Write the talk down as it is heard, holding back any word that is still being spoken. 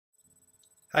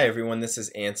Hi everyone, this is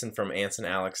Anson from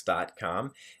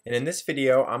AnsonAlex.com, and in this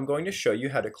video I'm going to show you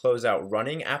how to close out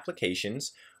running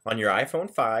applications on your iPhone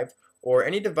 5 or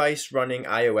any device running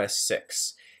iOS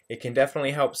 6. It can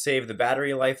definitely help save the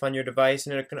battery life on your device,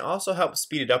 and it can also help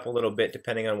speed it up a little bit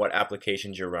depending on what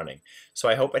applications you're running. So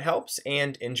I hope it helps,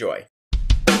 and enjoy.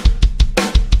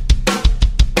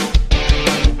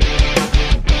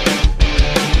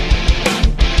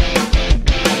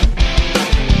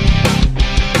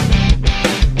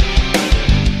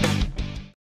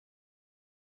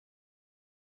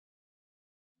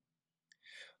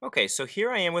 Okay, so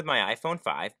here I am with my iPhone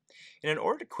 5, and in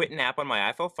order to quit an app on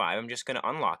my iPhone 5, I'm just going to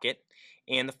unlock it,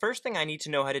 and the first thing I need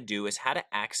to know how to do is how to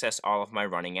access all of my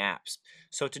running apps.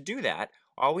 So to do that,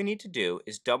 all we need to do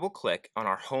is double click on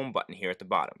our home button here at the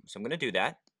bottom. So I'm going to do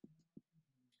that,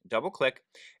 double click,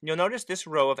 and you'll notice this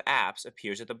row of apps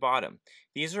appears at the bottom.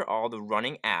 These are all the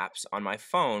running apps on my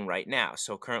phone right now.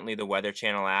 So currently the Weather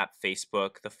Channel app,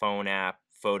 Facebook, the phone app,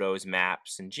 Photos,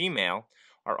 Maps, and Gmail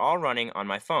are all running on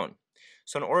my phone.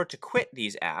 So in order to quit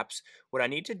these apps, what I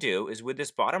need to do is with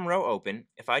this bottom row open,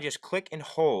 if I just click and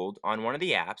hold on one of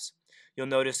the apps, you'll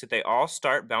notice that they all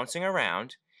start bouncing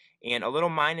around and a little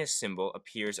minus symbol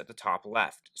appears at the top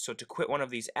left. So to quit one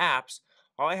of these apps,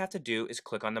 all I have to do is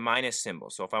click on the minus symbol.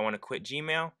 So if I want to quit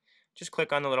Gmail, just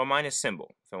click on the little minus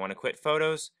symbol. If I want to quit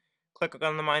Photos, click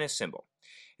on the minus symbol.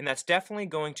 And that's definitely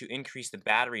going to increase the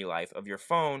battery life of your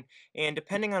phone, and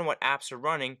depending on what apps are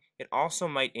running, it also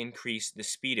might increase the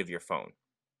speed of your phone.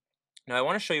 Now I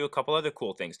want to show you a couple other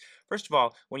cool things. First of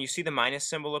all, when you see the minus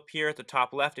symbol appear at the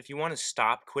top left, if you want to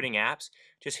stop quitting apps,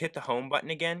 just hit the home button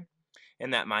again,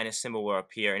 and that minus symbol will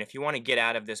appear. And if you want to get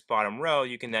out of this bottom row,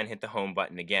 you can then hit the home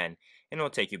button again, and it will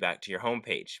take you back to your home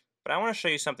page. But I want to show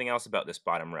you something else about this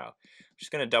bottom row. I'm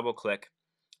just going to double click.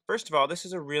 First of all, this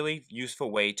is a really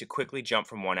useful way to quickly jump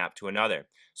from one app to another.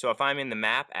 So if I'm in the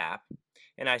Map app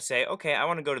and I say, okay, I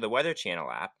want to go to the Weather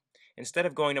Channel app, instead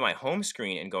of going to my home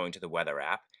screen and going to the Weather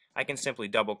app, I can simply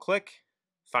double click,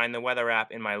 find the Weather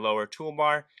app in my lower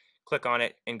toolbar, click on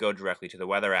it, and go directly to the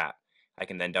Weather app. I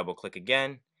can then double click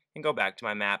again and go back to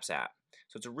my Maps app.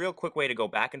 So it's a real quick way to go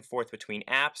back and forth between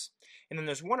apps. And then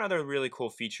there's one other really cool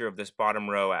feature of this bottom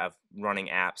row of running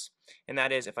apps, and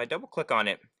that is if I double click on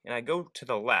it and I go to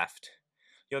the left,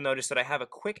 you'll notice that I have a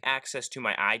quick access to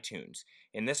my iTunes,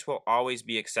 and this will always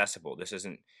be accessible. This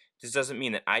doesn't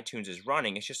mean that iTunes is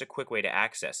running, it's just a quick way to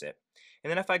access it. And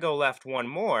then if I go left one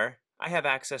more, I have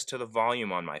access to the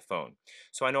volume on my phone.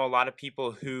 So I know a lot of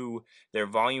people who their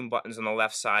volume buttons on the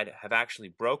left side have actually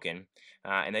broken,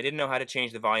 and they didn't know how to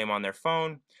change the volume on their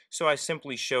phone, so I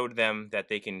simply showed them that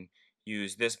they can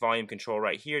use this volume control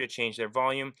right here to change their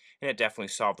volume, and it definitely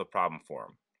solved the problem for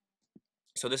them.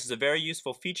 So this is a very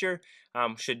useful feature,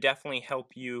 should definitely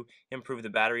help you improve the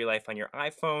battery life on your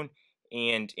iPhone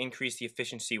and increase the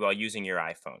efficiency while using your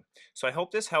iPhone. So I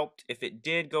hope this helped. If it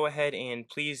did, go ahead and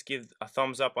please give a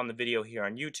thumbs up on the video here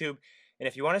on YouTube. And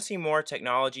if you want to see more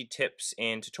technology tips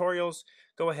and tutorials,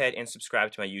 go ahead and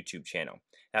subscribe to my YouTube channel.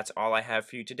 That's all I have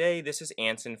for you today. This is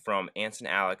Anson from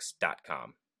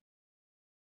AnsonAlex.com.